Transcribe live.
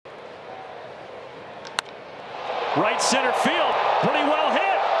Right center field, pretty well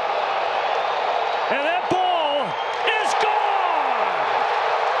hit. And that ball is gone!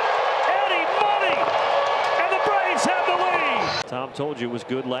 Eddie Money! And the Braves have the lead! Tom told you it was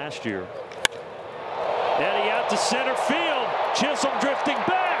good last year. Eddie out to center field. Chisholm drifting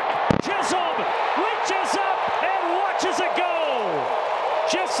back. Chisholm reaches up and watches it go!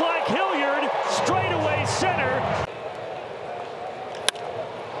 Just like Hilliard, straightaway center.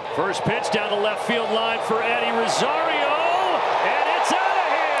 First pitch down the left field line for Eddie Rosario, and it's out of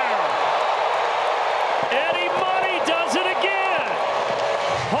here. Eddie Money does it again.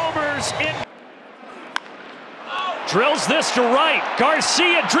 Homers in. Drills this to right.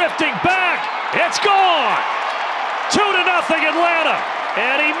 Garcia drifting back. It's gone. 2-0 Atlanta.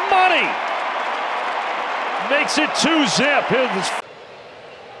 Eddie Money makes it 2-zip.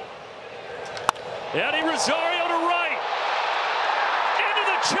 Eddie Rosario to right.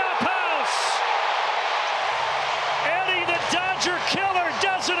 Chop house. Eddie, the Dodger killer,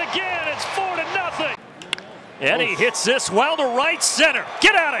 does it again. It's 4-0. Eddie hits this well to right center.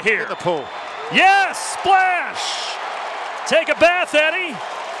 Get out of here. In the pool. Yes, splash. Take a bath, Eddie.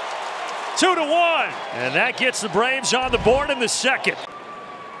 2-1. And that gets the Braves on the board in the second.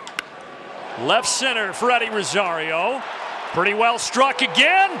 Left center for Eddie Rosario. Pretty well struck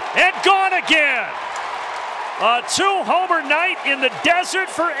again and gone again. A two-homer night in the desert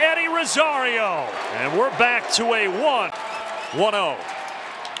for Eddie Rosario. And we're back to a 1-0.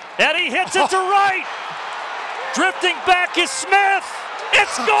 Eddie hits it to right. Drifting back is Smith.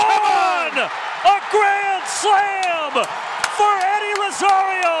 It's gone! A grand slam for Eddie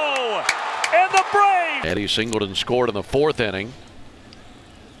Rosario. And the Braves. Eddie singled and scored in the fourth inning.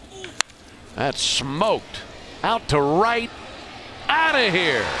 That's smoked. Out to right. Out of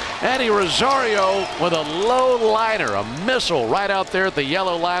here. Eddie Rosario with a low liner, a missile right out there at the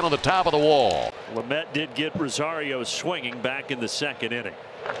yellow line on the top of the wall. Lamet did get Rosario swinging back in the second inning.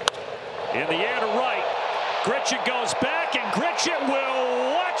 In the air to right. Gritchett goes back, and Gritchett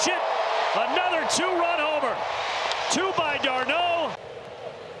will watch it. Another two-run homer. 2 by d'Arnaud.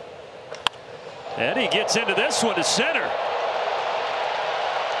 Eddie gets into this one to center.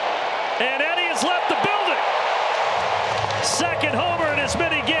 And Eddie has left the building. Second homer in as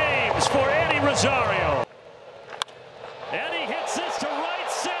many games for Eddie Rosario. Eddie hits this to right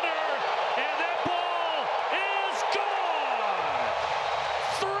center, and that ball is gone.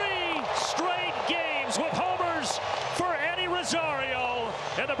 3 straight games with homers for Eddie Rosario,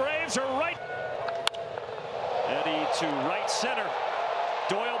 and the Braves are right. Eddie to right center.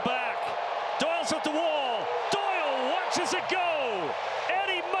 Doyle back. Doyle's at the wall. Doyle watches it go.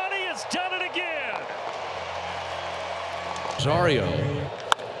 Eddie Money has done it again. Rosario.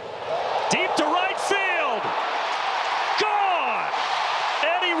 Deep to right field. Gone.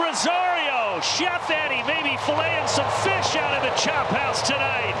 Eddie Rosario. Chef Eddie maybe filleting some fish out of the chop house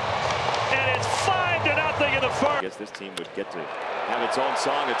tonight. And it's 5-0 in the first. I guess this team would get to have its own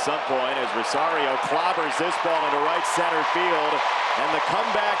song at some point as Rosario clobbers this ball into right center field. And the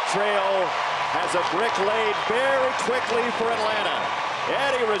comeback trail has a brick laid very quickly for Atlanta.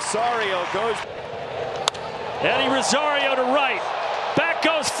 Eddie Rosario goes. Eddie Rosario to right. Back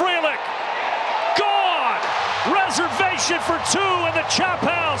goes Frelick. Gone! Reservation for 2 in the chop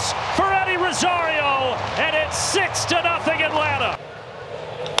house for Eddie Rosario. And it's 6-0 Atlanta.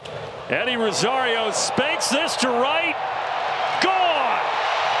 Eddie Rosario spanks this to right. Gone!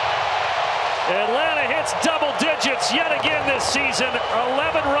 Atlanta hits double digits yet again this season.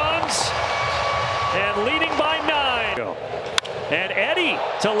 11 runs and leading by 9. And Eddie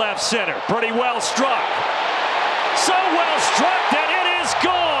to left center. Pretty well struck. So well struck that it is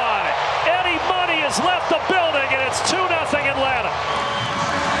gone. Eddie Money has left the building, and it's 2-0 Atlanta.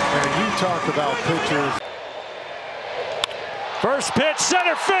 And you talk about pitchers. First pitch,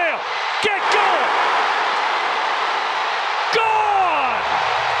 center field. Get going. Gone.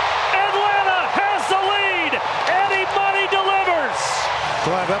 Atlanta has the lead. Eddie Money delivers.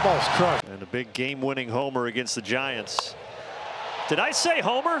 Glad that ball's crushed. And a big game-winning homer against the Giants. Did I say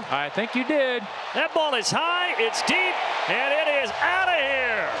homer? I think you did. That ball is high, it's deep, and it is out of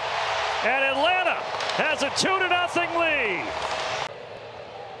here. And Atlanta has a 2-0 lead.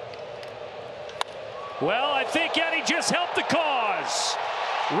 Well, I think Eddie just helped the cause.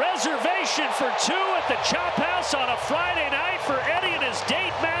 Reservation for 2 at the Chop House on a Friday night for Eddie and his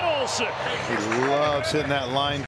date, Matt Olson. He loves hitting that line.